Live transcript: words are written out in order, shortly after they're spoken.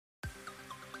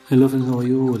Hello friends, how are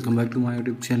you? Welcome back to my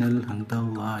YouTube channel Hunter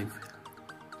Live.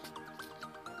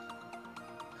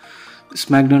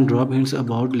 SmackDown drop hints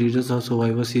about leaders of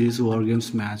Survivor Series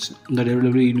WarGames match. The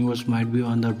WWE Universe might be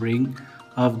on the brink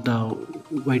of the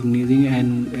widening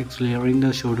and accelerating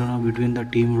the showdown between the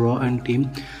Team Raw and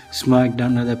Team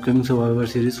SmackDown at the upcoming Survivor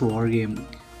Series WarGame.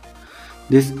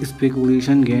 This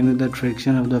speculation gained the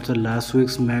traction after last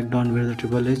week's SmackDown, where the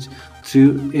Triple H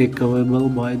threw a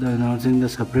curveball by announcing the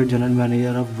separate general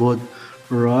manager of both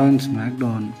Raw and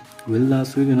SmackDown. Will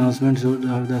last week's announcement showed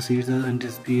the series of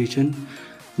anticipation?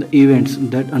 The events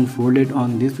that unfolded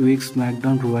on this week's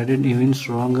SmackDown provided even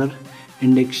stronger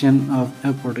indication of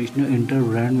a potential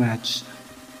inter-brand match.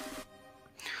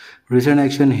 Recent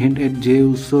action hint at Jey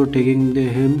Uso taking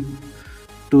him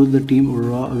to the Team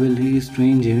Raw. Will he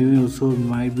strange Jimmy Uso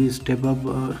might be step up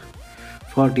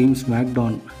for Team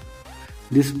SmackDown?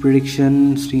 This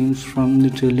prediction stems from the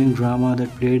thrilling drama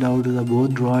that played out with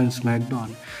both Raw and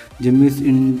SmackDown. Jimmy's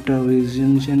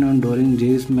intervention during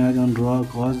Jay's match on Raw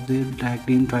cost their tag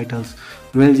team titles,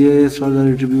 while Jay saw the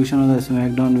retribution of the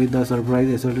SmackDown with the surprise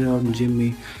assault on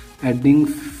Jimmy, adding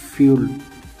fuel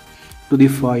to the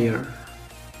fire.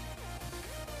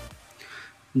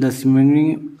 The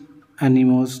simmering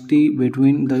animosity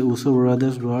between the Uso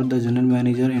brothers brought the general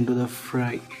manager into the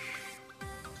fray,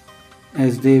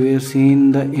 as they were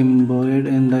seen embroiled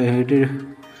in the heated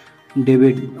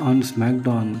debate on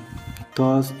SmackDown.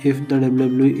 Thus, if the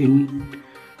WWE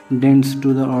intends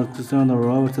to the orchestra on the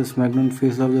Raw vs SmackDown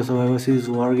face of the Survivor Series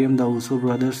WarGame, the Uso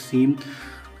brothers seem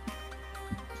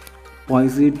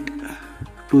poised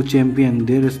to champion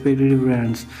their respective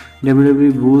brands.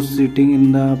 WWE boosts sitting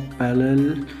in the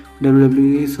parallel.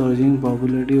 WWE's surging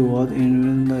popularity was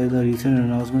enabled by the recent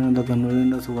announcement of the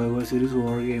conversion of the Survivor Series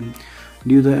WarGame.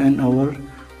 Due to an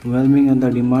overwhelming and the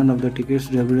demand of the tickets,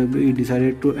 WWE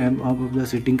decided to amp up the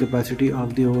seating capacity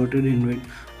of the awarded event.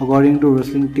 According to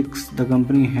Wrestling Ticks, the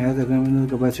company has a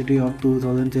capacity of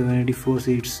 2,784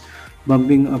 seats,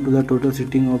 bumping up to the total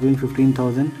seating of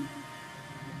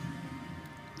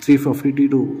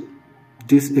 15,342.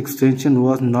 This extension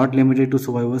was not limited to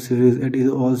Survivor Series, it is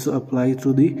also applied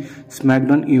to the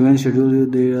SmackDown event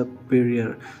scheduled their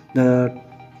period. The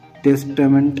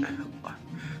testament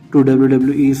to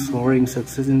WWE's soaring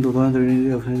success in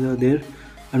 2023 of their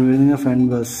unwavering fan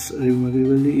base.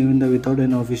 Remarkably, even without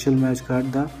an official match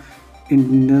card, the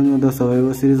intention of the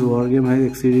Survivor Series WarGame has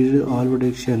exceeded all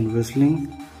predictions. Wrestling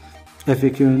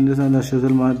FAQ on the social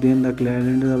mark then the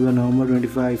calendar of the November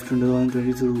 25,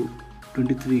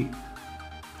 2023.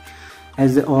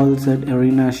 As the all-set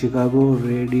arena Chicago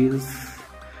readies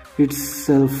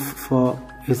itself for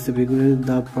its spectacle,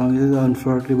 the promises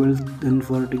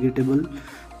unforgettable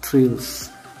thrills.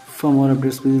 For more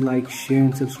updates, please like, share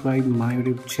and subscribe my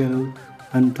YouTube channel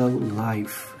Until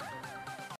Live.